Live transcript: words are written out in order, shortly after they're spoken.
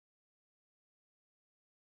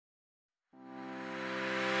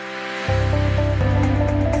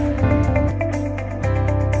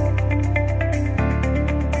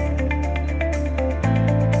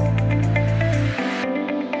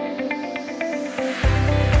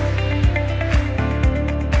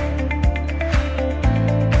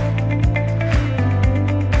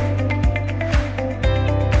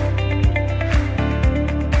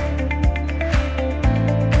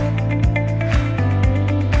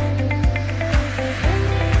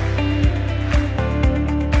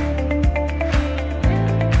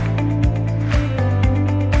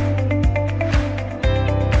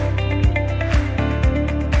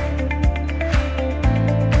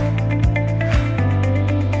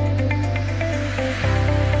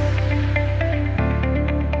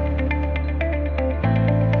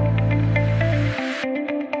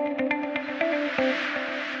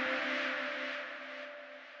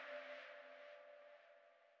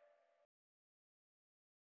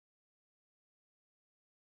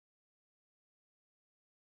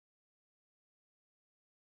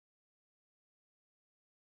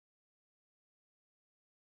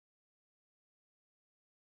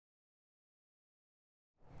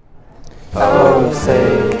Oh,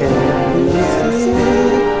 say can you see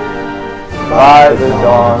by the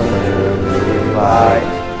dawn's early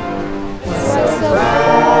light what so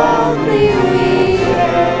proudly we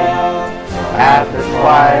hailed at the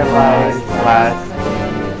twilight's last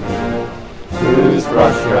gleam, whose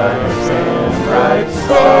brush stripes and bright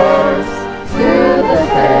stars through the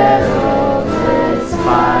perilous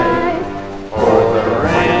fight o'er the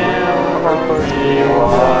rampart we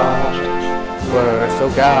watched were so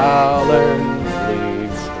gallantly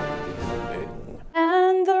streaming.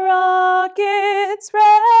 And the rocket's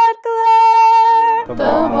red glare, the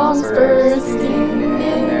bombs bursting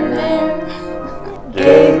in air,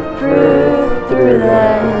 gave proof through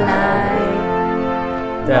the night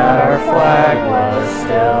that our flag was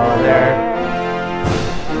still there.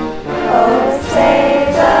 oh say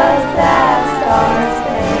does that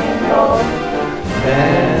star-spangled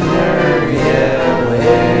banner yet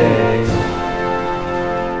wave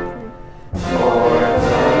for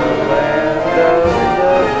the land of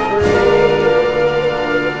the free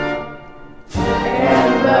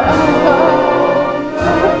and the home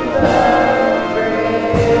of the brave.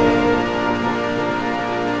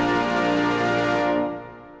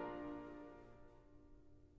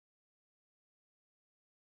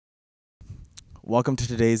 Welcome to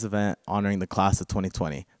today's event honoring the class of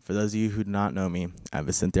 2020. For those of you who do not know me, I'm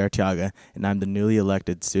Vicente Arteaga, and I'm the newly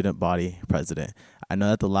elected student body president. I know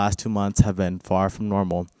that the last 2 months have been far from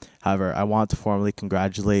normal. However, I want to formally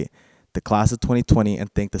congratulate the class of 2020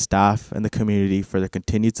 and thank the staff and the community for their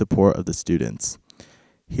continued support of the students.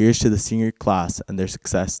 Here's to the senior class and their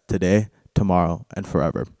success today, tomorrow, and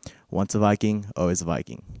forever. Once a Viking, always a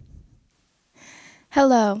Viking.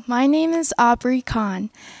 Hello, my name is Aubrey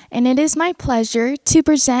Kahn, and it is my pleasure to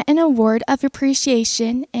present an award of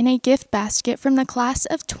appreciation and a gift basket from the class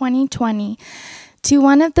of 2020 to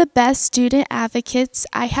one of the best student advocates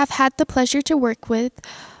I have had the pleasure to work with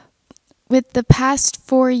the past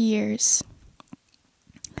 4 years.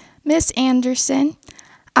 Miss Anderson,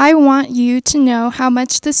 I want you to know how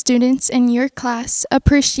much the students in your class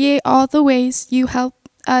appreciate all the ways you help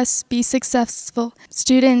us be successful.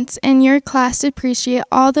 Students in your class appreciate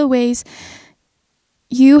all the ways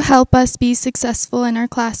you help us be successful in our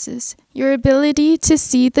classes. Your ability to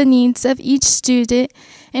see the needs of each student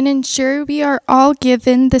and ensure we are all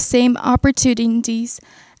given the same opportunities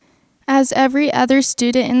as every other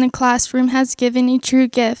student in the classroom has given a true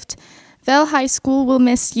gift. Vale High School will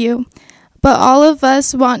miss you, but all of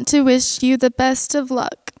us want to wish you the best of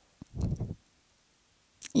luck,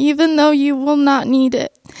 even though you will not need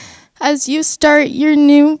it, as you start your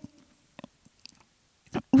new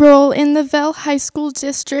role in the Vale High School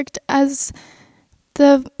District as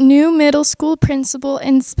the new middle school principal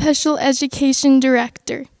and special education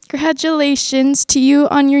director. Congratulations to you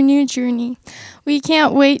on your new journey. We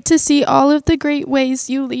can't wait to see all of the great ways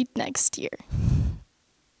you lead next year.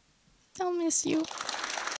 I'll miss you.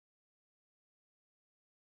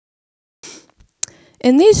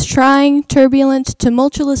 In these trying, turbulent,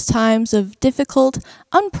 tumultuous times of difficult,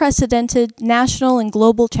 unprecedented national and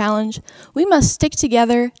global challenge, we must stick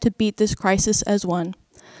together to beat this crisis as one.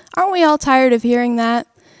 Aren't we all tired of hearing that?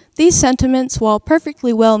 These sentiments, while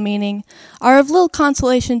perfectly well-meaning, are of little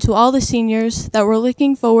consolation to all the seniors that were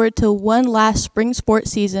looking forward to one last spring sport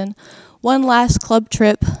season, one last club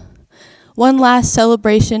trip, one last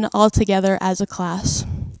celebration all together as a class.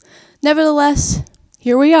 Nevertheless,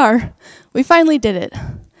 here we are. We finally did it.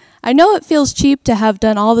 I know it feels cheap to have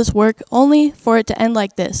done all this work only for it to end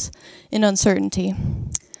like this, in uncertainty.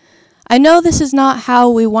 I know this is not how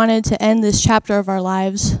we wanted to end this chapter of our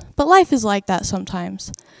lives, but life is like that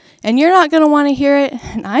sometimes. And you're not going to want to hear it,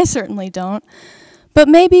 and I certainly don't, but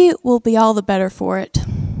maybe we'll be all the better for it.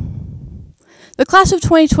 The class of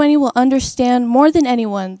 2020 will understand more than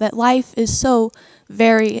anyone that life is so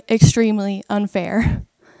very extremely unfair.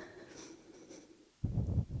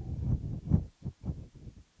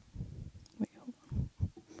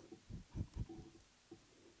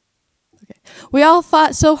 We all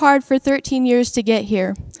fought so hard for 13 years to get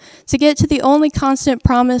here, to get to the only constant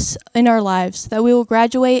promise in our lives, that we will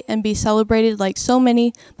graduate and be celebrated like so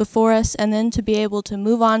many before us, and then to be able to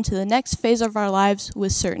move on to the next phase of our lives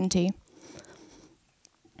with certainty.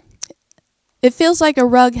 It feels like a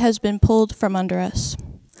rug has been pulled from under us.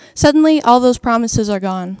 Suddenly, all those promises are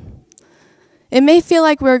gone. It may feel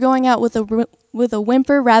like we're going out with a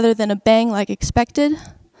whimper rather than a bang like expected,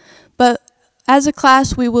 but as a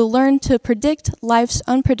class, we will learn to predict life's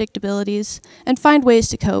unpredictabilities and find ways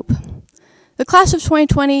to cope. The class of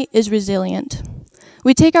 2020 is resilient.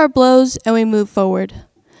 We take our blows and we move forward.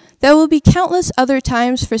 There will be countless other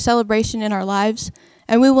times for celebration in our lives,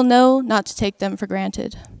 and we will know not to take them for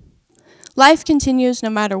granted. Life continues no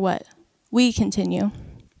matter what. We continue.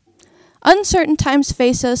 Uncertain times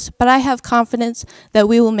face us, but I have confidence that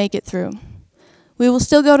we will make it through. We will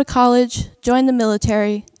still go to college, join the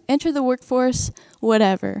military, enter the workforce,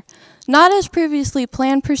 whatever. Not as previously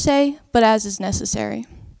planned per se, but as is necessary.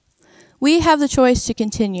 We have the choice to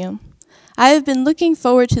continue. I have been looking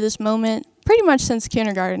forward to this moment pretty much since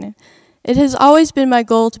kindergarten. It has always been my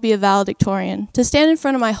goal to be a valedictorian, to stand in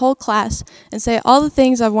front of my whole class and say all the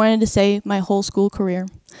things I've wanted to say my whole school career.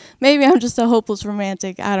 Maybe I'm just a hopeless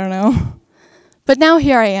romantic, I don't know. But now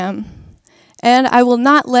here I am, and I will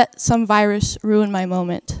not let some virus ruin my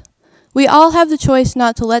moment. We all have the choice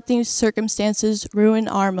not to let these circumstances ruin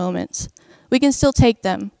our moments. We can still take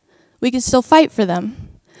them. We can still fight for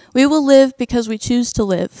them. We will live because we choose to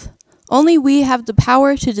live. Only we have the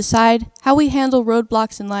power to decide how we handle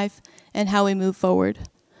roadblocks in life and how we move forward.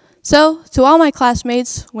 So, to all my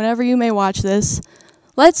classmates, whenever you may watch this,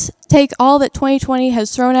 let's take all that 2020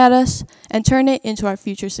 has thrown at us and turn it into our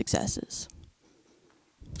future successes.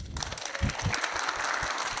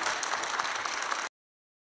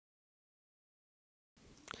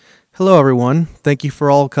 Hello everyone, thank you for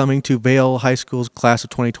all coming to Vale High School's Class of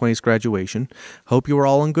 2020's graduation. Hope you are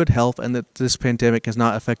all in good health and that this pandemic has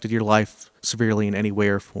not affected your life severely in any way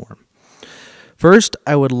or form. First,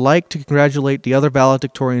 I would like to congratulate the other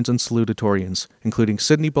valedictorians and salutatorians, including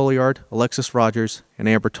Sydney Bolliard, Alexis Rogers, and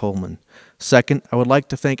Amber Tolman. Second, I would like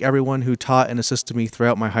to thank everyone who taught and assisted me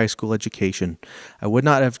throughout my high school education. I would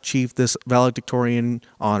not have achieved this valedictorian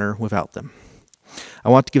honor without them. I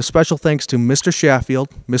want to give special thanks to Mr. Sheffield,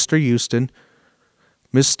 Mr. Houston,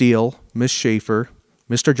 Ms. Steele, Ms. Schaefer,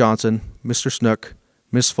 Mr. Johnson, Mr. Snook,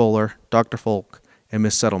 Ms. Fuller, Dr. Folk, and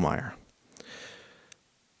Ms. Settlemeyer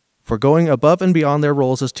for going above and beyond their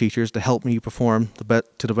roles as teachers to help me perform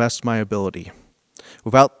to the best of my ability.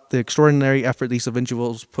 Without the extraordinary effort these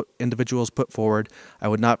individuals put forward, I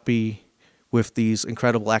would not be with these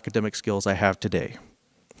incredible academic skills I have today.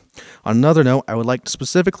 On another note, I would like to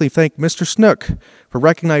specifically thank Mr. Snook for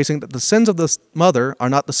recognizing that the sins of the mother are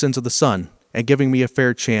not the sins of the son, and giving me a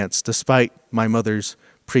fair chance despite my mother's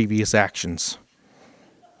previous actions.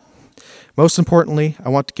 Most importantly, I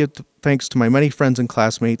want to give thanks to my many friends and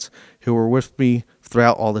classmates who were with me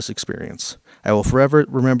throughout all this experience. I will forever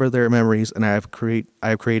remember their memories and I have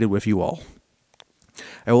created with you all.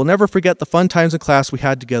 I will never forget the fun times in class we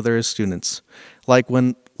had together as students, like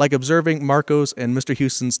observing Marco's and Mr.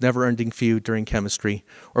 Houston's never-ending feud during chemistry,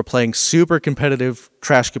 or playing super competitive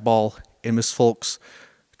trash ball in Miss Folk's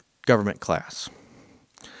government class.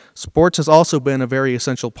 Sports has also been a very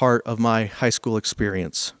essential part of my high school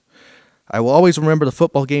experience. I will always remember the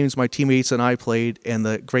football games my teammates and I played and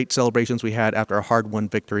the great celebrations we had after a hard-won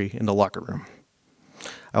victory in the locker room.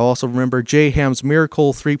 I also remember Jay Ham's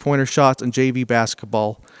miracle three-pointer shots in JV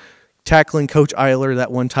basketball, tackling Coach Eiler that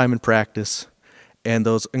one time in practice, and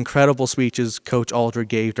those incredible speeches Coach Aldred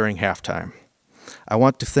gave during halftime. I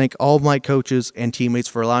want to thank all of my coaches and teammates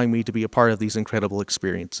for allowing me to be a part of these incredible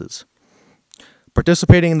experiences.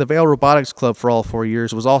 Participating in the Vale Robotics Club for all 4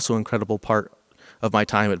 years was also an incredible part of my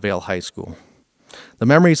time at Vale High School. The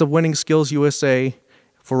memories of winning Skills USA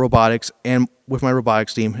for robotics and with my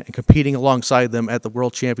robotics team and competing alongside them at the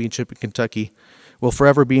World Championship in Kentucky will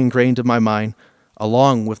forever be ingrained in my mind,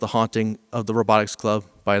 along with the haunting of the Robotics Club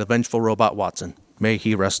by the vengeful robot Watson. May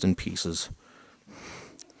he rest in pieces.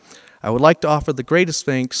 I would like to offer the greatest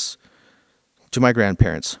thanks to my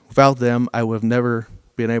grandparents. Without them, I would have never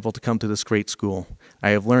been able to come to this great school.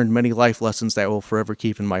 I have learned many life lessons that I will forever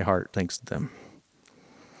keep in my heart thanks to them.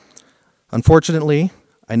 Unfortunately,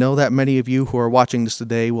 I know that many of you who are watching this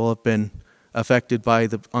today will have been affected by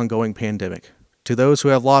the ongoing pandemic. To those who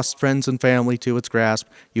have lost friends and family to its grasp,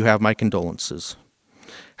 you have my condolences.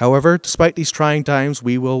 However, despite these trying times,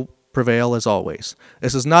 we will prevail as always.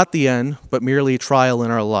 This is not the end, but merely a trial in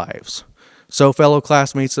our lives. So, fellow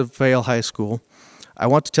classmates of Vale High School, I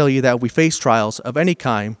want to tell you that if we face trials of any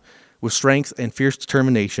kind with strength and fierce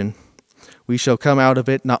determination, we shall come out of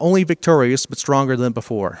it not only victorious, but stronger than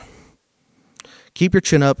before. Keep your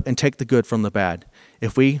chin up and take the good from the bad.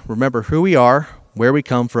 If we remember who we are, where we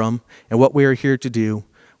come from, and what we are here to do,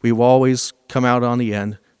 we will always come out on the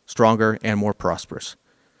end stronger and more prosperous.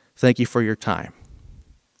 Thank you for your time.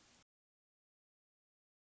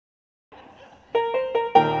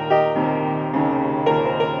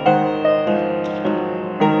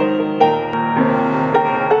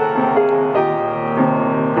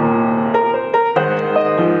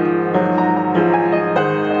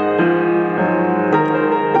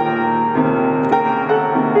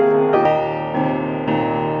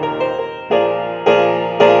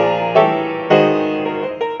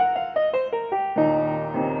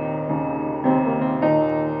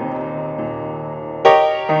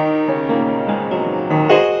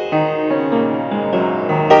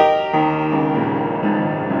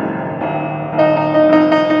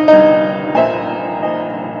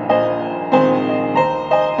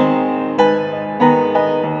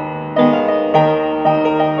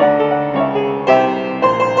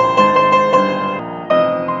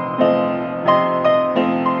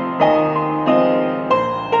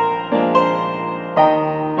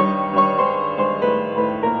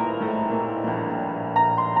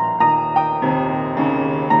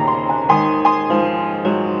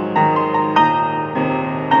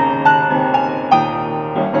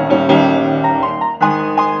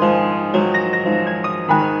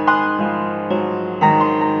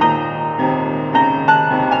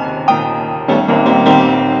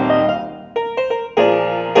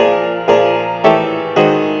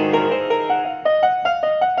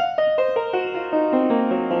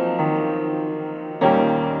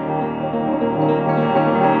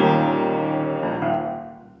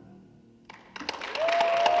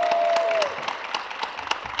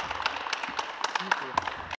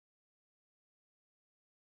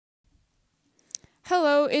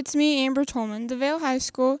 Hello, it's me, Amber Tolman, the Vale High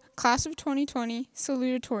School, Class of 2020,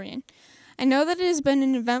 salutatorian. I know that it has been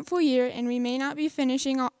an eventful year and we may not be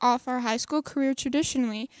finishing off our high school career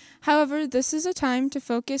traditionally. However, this is a time to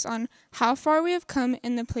focus on how far we have come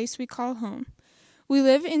in the place we call home. We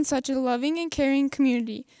live in such a loving and caring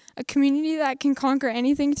community, a community that can conquer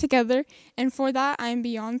anything together, and for that I am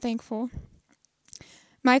beyond thankful.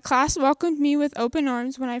 My class welcomed me with open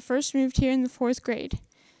arms when I first moved here in the 4th grade.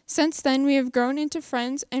 Since then, we have grown into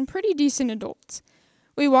friends and pretty decent adults.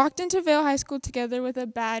 We walked into Vale High School together with a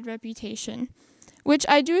bad reputation, which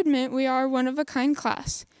I do admit we are one of a kind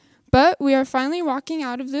class. But we are finally walking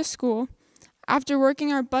out of this school after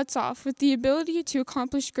working our butts off with the ability to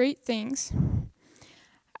accomplish great things.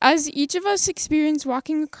 As each of us experience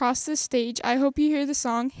walking across this stage, I hope you hear the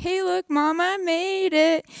song, "Hey look, Mama made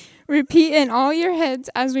it," repeat in all your heads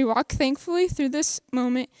as we walk thankfully through this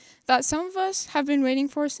moment that some of us have been waiting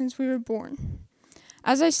for since we were born.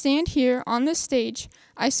 As I stand here on this stage,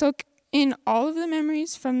 I soak in all of the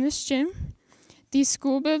memories from this gym, these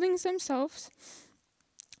school buildings themselves.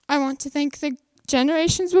 I want to thank the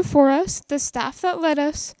generations before us, the staff that led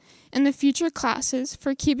us, and the future classes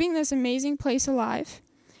for keeping this amazing place alive.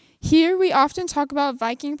 Here, we often talk about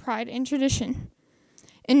Viking pride and tradition.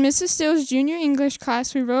 In Mrs. Steele's junior English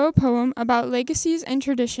class, we wrote a poem about legacies and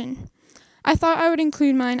tradition. I thought I would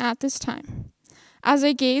include mine at this time. As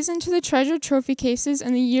I gaze into the treasured trophy cases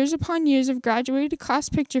and the years upon years of graduated class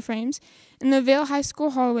picture frames in the Vale High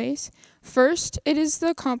School hallways, first it is the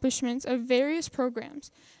accomplishments of various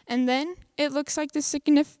programs, and then it looks like the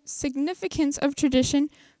significance of tradition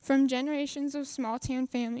from generations of small-town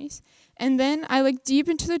families. And then I look deep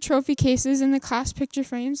into the trophy cases and the class picture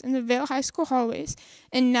frames in the Vale High School hallways,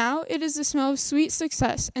 and now it is the smell of sweet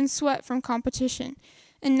success and sweat from competition.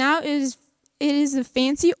 And now it is the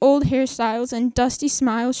fancy old hairstyles and dusty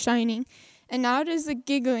smiles shining. And now it is the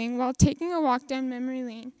giggling while taking a walk down memory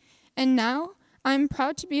lane. And now I am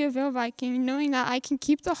proud to be a Vale Viking, knowing that I can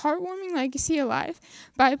keep the heartwarming legacy alive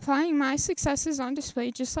by applying my successes on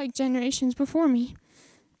display just like generations before me.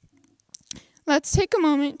 Let's take a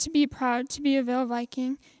moment to be proud to be a Vale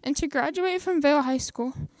Viking and to graduate from Vale High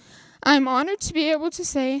School. I am honored to be able to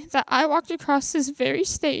say that I walked across this very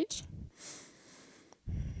stage.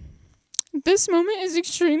 This moment is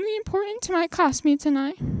extremely important to my classmates and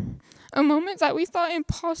I. A moment that we thought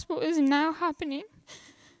impossible is now happening.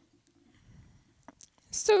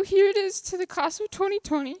 So here it is to the class of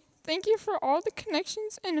 2020. Thank you for all the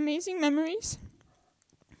connections and amazing memories.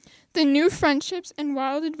 The new friendships and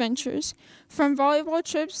wild adventures, from volleyball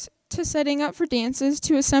trips to setting up for dances,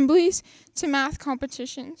 to assemblies, to math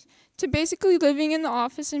competitions, to basically living in the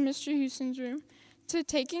office in Mr. Houston's room, to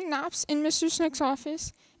taking naps in Mr. Snook's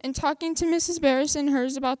office, and talking to Mrs. Barris and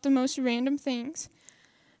hers about the most random things.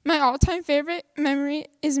 My all-time favorite memory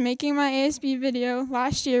is making my ASB video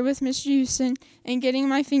last year with Mr. Houston and getting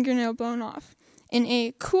my fingernail blown off in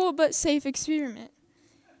a cool but safe experiment.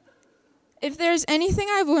 If there's anything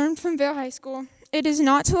I've learned from Vale High School, it is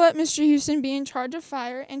not to let Mr. Houston be in charge of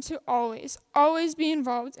fire and to always, always be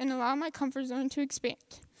involved and allow my comfort zone to expand.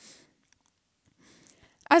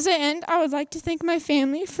 As I end, I would like to thank my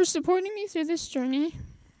family for supporting me through this journey.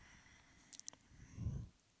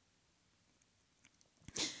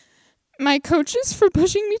 My coaches for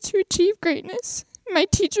pushing me to achieve greatness. My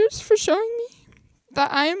teachers for showing me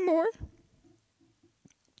that I am more.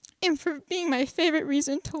 And for being my favorite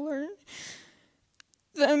reason to learn.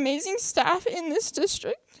 The amazing staff in this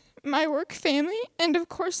district, my work family, and of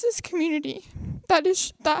course this community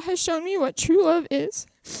that has shown me what true love is.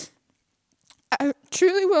 I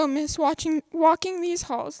truly will miss walking these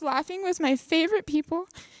halls, laughing with my favorite people,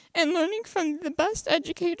 and learning from the best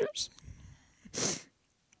educators.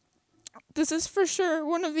 This is for sure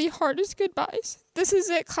one of the hardest goodbyes. This is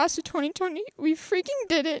it, class of 2020. We freaking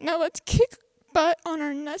did it. Now let's kick butt on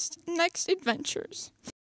our next adventures.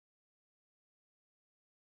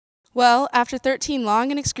 Well, after 13 long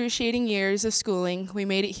and excruciating years of schooling, we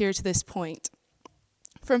made it here to this point.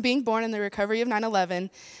 From being born in the recovery of 9/11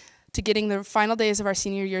 to getting the final days of our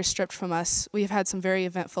senior year stripped from us, we have had some very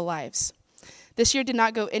eventful lives. This year did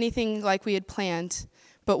not go anything like we had planned,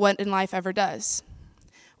 but what in life ever does.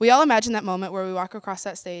 We all imagine that moment where we walk across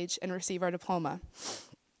that stage and receive our diploma.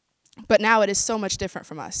 But now it is so much different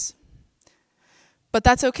from us. But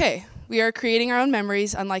that's okay. We are creating our own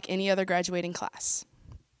memories unlike any other graduating class.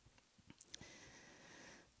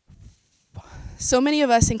 So many of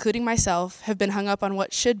us, including myself, have been hung up on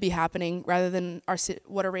what should be happening rather than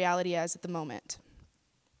what our reality is at the moment.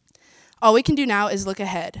 All we can do now is look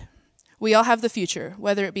ahead. We all have the future,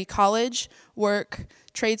 whether it be college, work,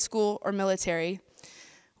 trade school, or military.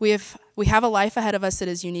 We have a life ahead of us that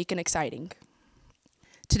is unique and exciting.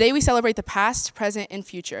 Today we celebrate the past, present, and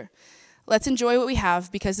future. Let's enjoy what we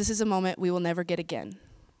have because this is a moment we will never get again.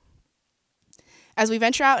 As we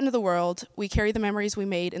venture out into the world, we carry the memories we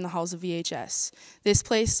made in the halls of VHS. This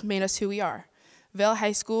place made us who we are. Vale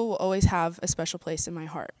High School will always have a special place in my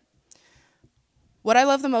heart. What I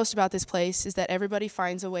love the most about this place is that everybody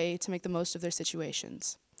finds a way to make the most of their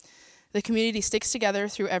situations. The community sticks together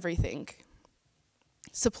through everything.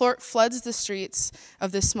 Support floods the streets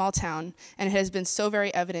of this small town, and it has been so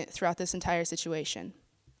very evident throughout this entire situation.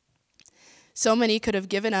 So many could have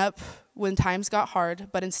given up when times got hard,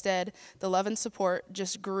 but instead, the love and support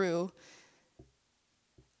just grew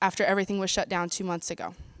after everything was shut down 2 months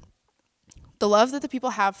ago. The love that the people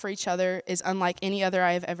have for each other is unlike any other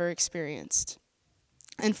I have ever experienced.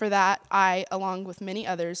 And for that, I, along with many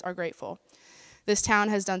others, are grateful. This town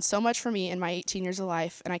has done so much for me in my 18 years of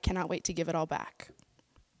life, and I cannot wait to give it all back.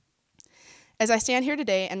 As I stand here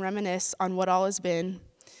today and reminisce on what all has been,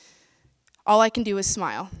 all I can do is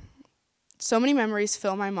smile. So many memories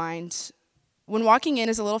fill my mind. When walking in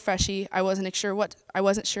as a little freshie, I wasn't sure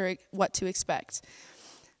what to expect.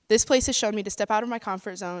 This place has shown me to step out of my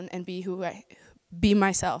comfort zone and be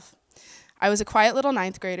myself. I was a quiet little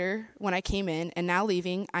 9th grader when I came in, and now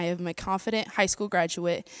leaving, I am a confident high school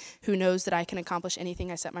graduate who knows that I can accomplish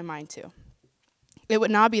anything I set my mind to. It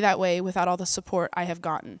would not be that way without all the support I have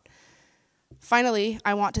gotten. Finally,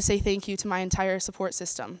 I want to say thank you to my entire support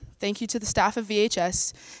system. Thank you to the staff of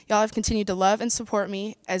VHS. Y'all have continued to love and support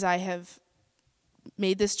me as I have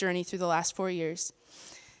made this journey through the last 4 years.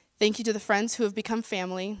 Thank you to the friends who have become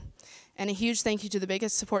family, and a huge thank you to the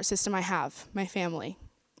biggest support system I have, my family.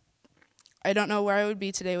 I don't know where I would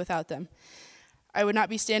be today without them. I would not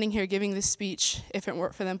be standing here giving this speech if it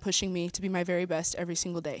weren't for them pushing me to be my very best every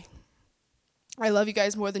single day. I love you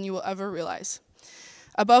guys more than you will ever realize.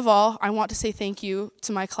 Above all, I want to say thank you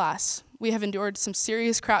to my class. We have endured some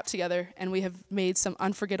serious crap together, and we have made some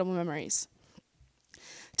unforgettable memories.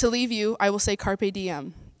 To leave you, I will say carpe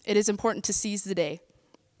diem. It is important to seize the day.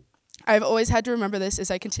 I have always had to remember this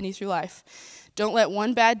as I continue through life. Don't let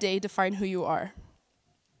one bad day define who you are.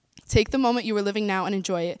 Take the moment you are living now and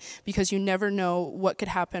enjoy it, because you never know what could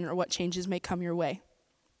happen or what changes may come your way.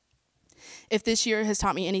 If this year has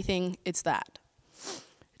taught me anything, it's that.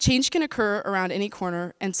 Change can occur around any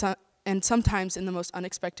corner and sometimes in the most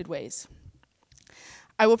unexpected ways.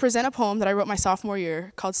 I will present a poem that I wrote my sophomore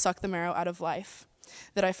year called Suck the Marrow Out of Life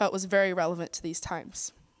that I felt was very relevant to these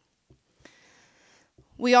times.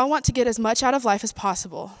 We all want to get as much out of life as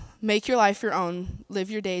possible. Make your life your own. Live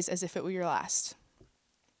your days as if it were your last.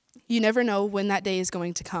 You never know when that day is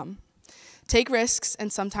going to come. Take risks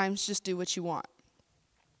and sometimes just do what you want.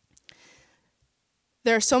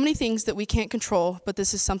 There are so many things that we can't control, but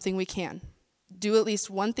this is something we can. Do at least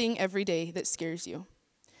one thing every day that scares you.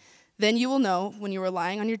 Then you will know when you are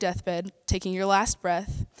lying on your deathbed, taking your last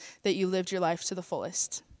breath, that you lived your life to the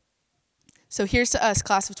fullest. So here's to us,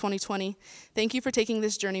 class of 2020. Thank you for taking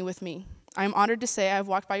this journey with me. I am honored to say I've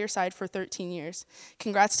walked by your side for 13 years.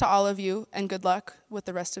 Congrats to all of you, and good luck with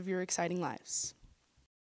the rest of your exciting lives.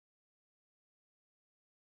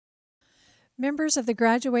 Members of the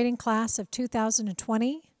graduating class of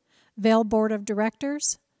 2020, Vale Board of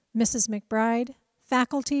Directors, Mrs. McBride,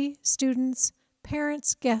 faculty, students,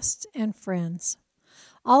 parents, guests, and friends.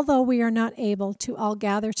 Although we are not able to all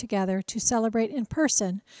gather together to celebrate in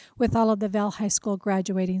person with all of the Vale High School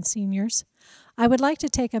graduating seniors, I would like to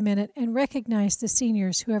take a minute and recognize the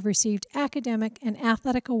seniors who have received academic and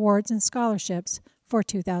athletic awards and scholarships for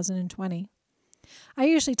 2020. I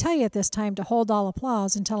usually tell you at this time to hold all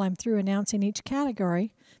applause until I'm through announcing each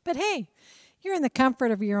category, but hey, you're in the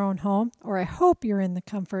comfort of your own home, or I hope you're in the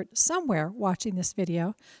comfort somewhere watching this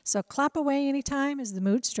video, so clap away anytime as the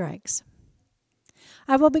mood strikes.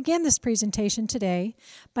 I will begin this presentation today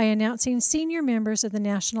by announcing senior members of the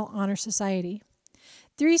National Honor Society.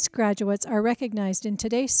 These graduates are recognized in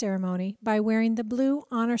today's ceremony by wearing the blue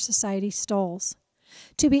Honor Society stoles.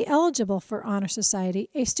 To be eligible for Honor Society,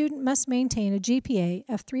 a student must maintain a GPA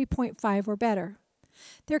of 3.5 or better.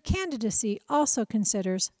 Their candidacy also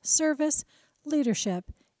considers service, leadership,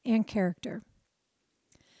 and character.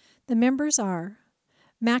 The members are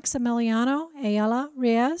Maximiliano Ayala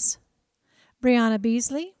Reyes, Brianna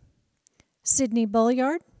Beasley, Sydney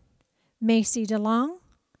Bulliard, Macy DeLong,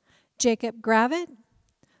 Jacob Gravitt,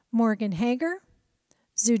 Morgan Hager,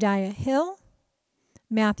 Zudiah Hill,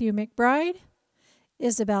 Matthew McBride,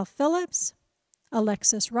 Isabel Phillips,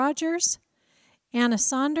 Alexis Rogers, Anna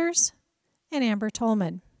Saunders, and Amber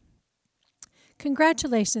Tolman.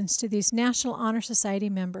 Congratulations to these National Honor Society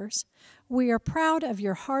members. We are proud of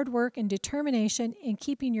your hard work and determination in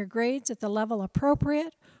keeping your grades at the level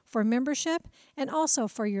appropriate for membership and also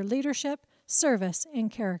for your leadership, service, and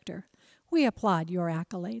character. We applaud your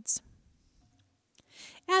accolades.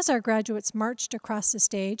 As our graduates marched across the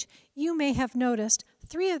stage, you may have noticed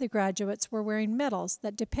 3 of the graduates were wearing medals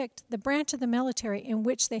that depict the branch of the military in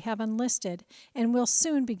which they have enlisted and will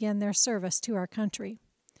soon begin their service to our country.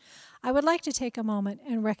 I would like to take a moment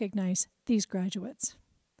and recognize these graduates.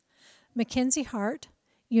 Mackenzie Hart,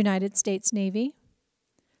 United States Navy.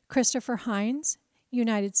 Christopher Hines,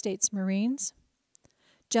 United States Marines.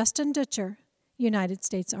 Justin Dutcher, United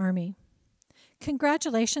States Army.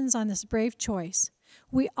 Congratulations on this brave choice.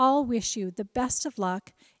 We all wish you the best of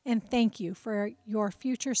luck and thank you for your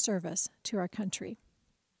future service to our country.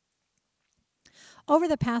 Over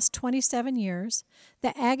the past 27 years,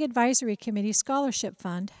 the Ag Advisory Committee Scholarship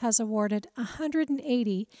Fund has awarded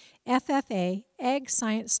 180 FFA Ag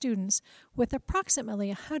Science students with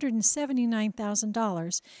approximately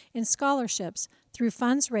 $179,000 in scholarships through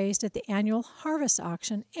funds raised at the annual harvest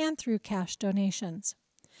auction and through cash donations.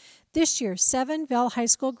 This year, 7 Vale High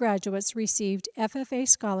School graduates received FFA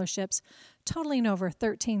scholarships totaling over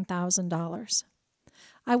 $13,000.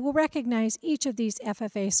 I will recognize each of these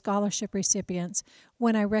FFA scholarship recipients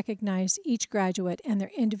when I recognize each graduate and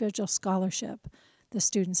their individual scholarship the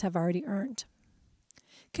students have already earned.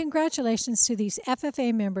 Congratulations to these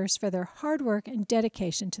FFA members for their hard work and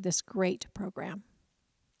dedication to this great program.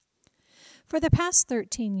 For the past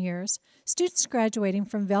 13 years, students graduating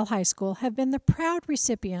from Vale High School have been the proud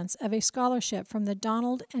recipients of a scholarship from the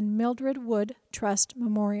Donald and Mildred Wood Trust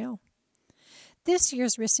Memorial. This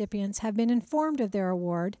year's recipients have been informed of their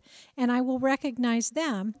award, and I will recognize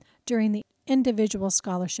them during the individual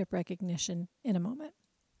scholarship recognition in a moment.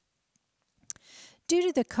 Due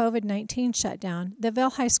to the COVID-19 shutdown, the Vale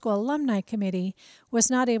High School Alumni Committee was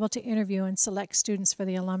not able to interview and select students for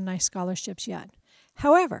the alumni scholarships yet.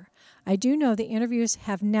 However, I do know the interviews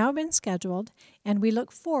have now been scheduled, and we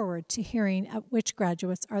look forward to hearing which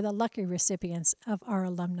graduates are the lucky recipients of our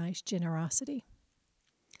alumni's generosity.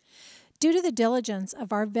 Due to the diligence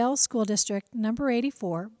of our Vale School District Number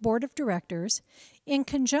 84 Board of Directors, in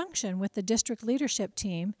conjunction with the district leadership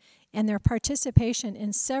team and their participation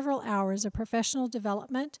in several hours of professional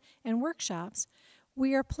development and workshops,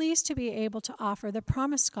 we are pleased to be able to offer the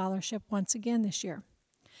Promise Scholarship once again this year.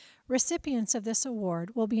 Recipients of this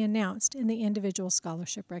award will be announced in the individual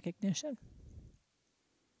scholarship recognition.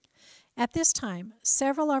 At this time,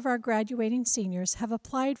 several of our graduating seniors have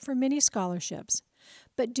applied for many scholarships,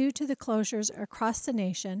 but due to the closures across the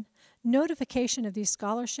nation, notification of these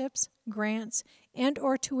scholarships, grants,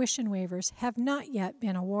 and/or tuition waivers have not yet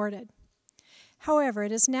been awarded. However,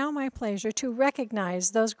 it is now my pleasure to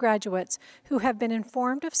recognize those graduates who have been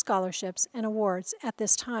informed of scholarships and awards at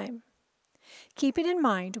this time. Keeping in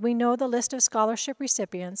mind, we know the list of scholarship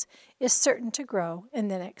recipients is certain to grow in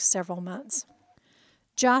the next several months.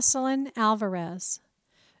 Jocelyn Alvarez,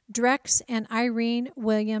 Drex and Irene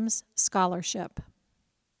Williams Scholarship.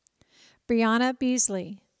 Brianna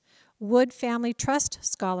Beasley, Wood Family Trust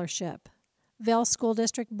Scholarship. Vale School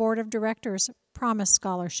District Board of Directors Promise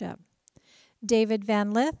Scholarship. David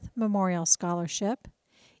Van Lith Memorial Scholarship.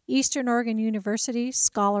 Eastern Oregon University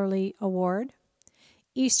Scholarly Award.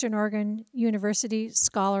 Eastern Oregon University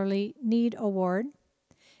Scholarly Need Award,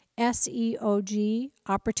 SEOG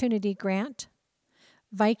Opportunity Grant,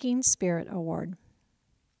 Viking Spirit Award.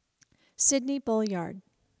 Sydney Bulliard,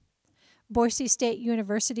 Boise State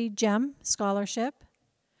University GEM Scholarship,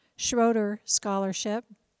 Schroeder Scholarship,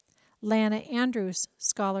 Lana Andrews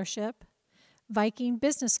Scholarship, Viking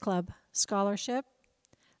Business Club Scholarship,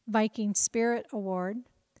 Viking Spirit Award,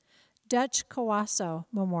 Dutch Cawaso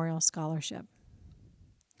Memorial Scholarship.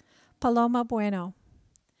 Paloma Bueno,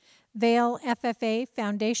 Vale FFA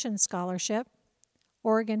Foundation Scholarship,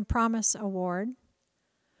 Oregon Promise Award,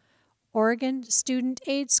 Oregon Student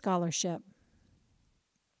Aid Scholarship.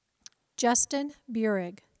 Justin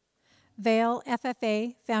Burig, Vale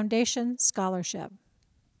FFA Foundation Scholarship.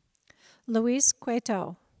 Luis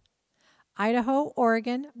Cueto,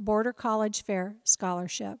 Idaho-Oregon Border College Fair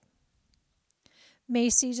Scholarship.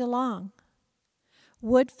 Macy DeLong,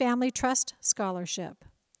 Wood Family Trust Scholarship.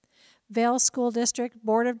 Vale School District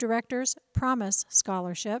Board of Directors Promise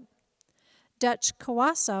Scholarship, Dutch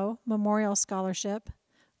Cawaso Memorial Scholarship,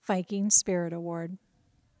 Viking Spirit Award.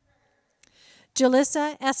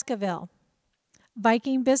 Jalissa Esquivel,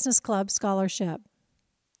 Viking Business Club Scholarship.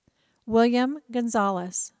 William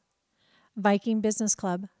Gonzalez, Viking Business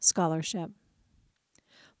Club Scholarship.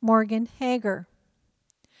 Morgan Hager,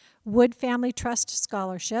 Wood Family Trust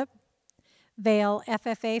Scholarship, Vale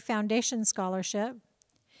FFA Foundation Scholarship,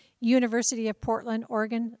 University of Portland,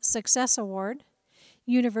 Oregon Success Award,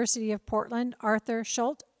 University of Portland Arthur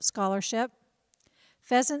Schultz Scholarship,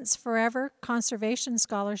 Pheasants Forever Conservation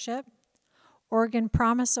Scholarship, Oregon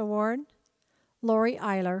Promise Award, Lori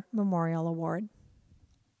Eiler Memorial Award.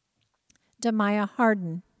 Demaya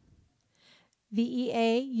Harden,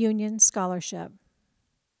 VEA Union Scholarship.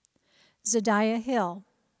 Zadiah Hill,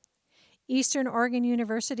 Eastern Oregon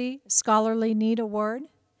University Scholarly Need Award,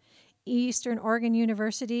 Eastern Oregon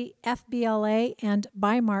University FBLA and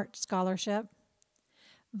BIMART Scholarship,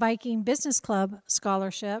 Viking Business Club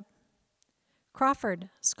Scholarship, Crawford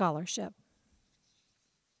Scholarship.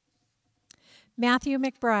 Matthew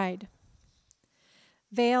McBride,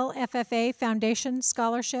 Vale FFA Foundation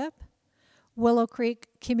Scholarship, Willow Creek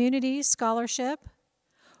Community Scholarship,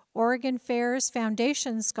 Oregon Fairs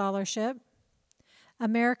Foundation Scholarship,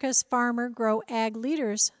 America's Farmer Grow Ag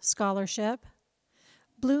Leaders Scholarship,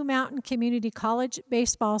 Blue Mountain Community College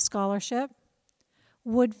Baseball Scholarship,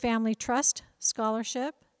 Wood Family Trust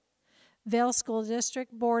Scholarship, Vale School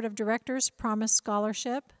District Board of Directors Promise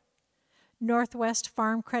Scholarship, Northwest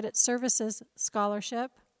Farm Credit Services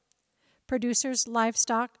Scholarship, Producers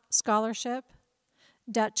Livestock Scholarship,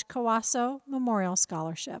 Dutch Cawasso Memorial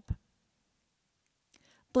Scholarship.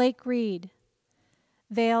 Blake Reed,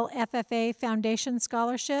 Vale FFA Foundation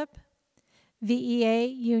Scholarship, VEA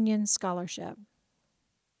Union Scholarship.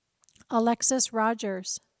 Alexis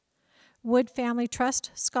Rogers, Wood Family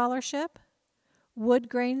Trust Scholarship, Wood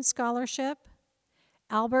Grain Scholarship,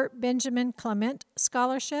 Albert Benjamin Clement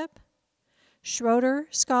Scholarship, Schroeder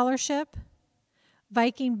Scholarship,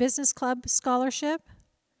 Viking Business Club Scholarship,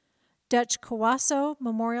 Dutch Cawasso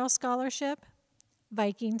Memorial Scholarship,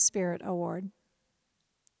 Viking Spirit Award.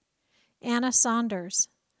 Anna Saunders,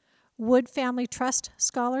 Wood Family Trust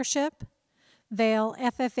Scholarship, Vale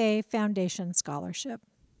FFA Foundation Scholarship.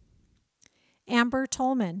 Amber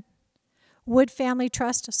Tolman, Wood Family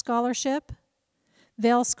Trust Scholarship,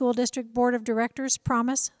 Vale School District Board of Directors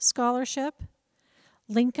Promise Scholarship,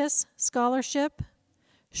 Linkus Scholarship,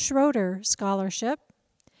 Schroeder Scholarship,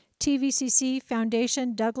 TVCC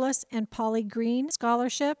Foundation Douglas and Polly Green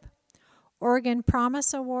Scholarship, Oregon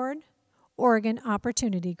Promise Award, Oregon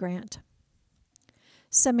Opportunity Grant.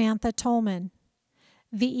 Samantha Tolman,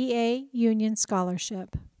 VEA Union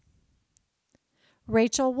Scholarship.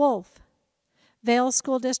 Rachel Wolf, Vale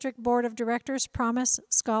School District Board of Directors Promise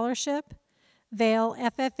Scholarship, Vale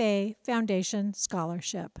FFA Foundation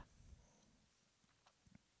Scholarship.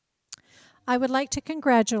 I would like to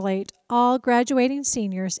congratulate all graduating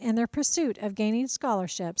seniors in their pursuit of gaining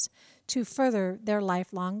scholarships to further their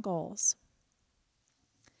lifelong goals.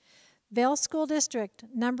 Vale School District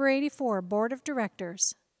Number 84 Board of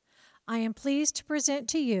Directors, I am pleased to present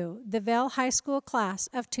to you the Vale High School Class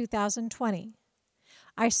of 2020.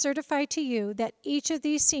 I certify to you that each of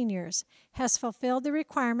these seniors has fulfilled the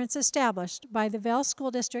requirements established by the Vale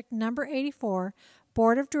School District Number 84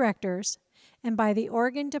 Board of Directors and by the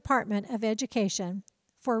Oregon Department of Education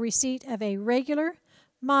for receipt of a regular,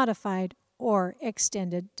 modified, or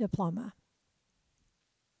extended diploma.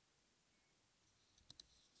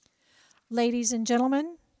 Ladies and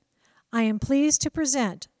gentlemen, I am pleased to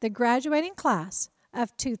present the graduating class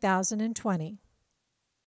of 2020.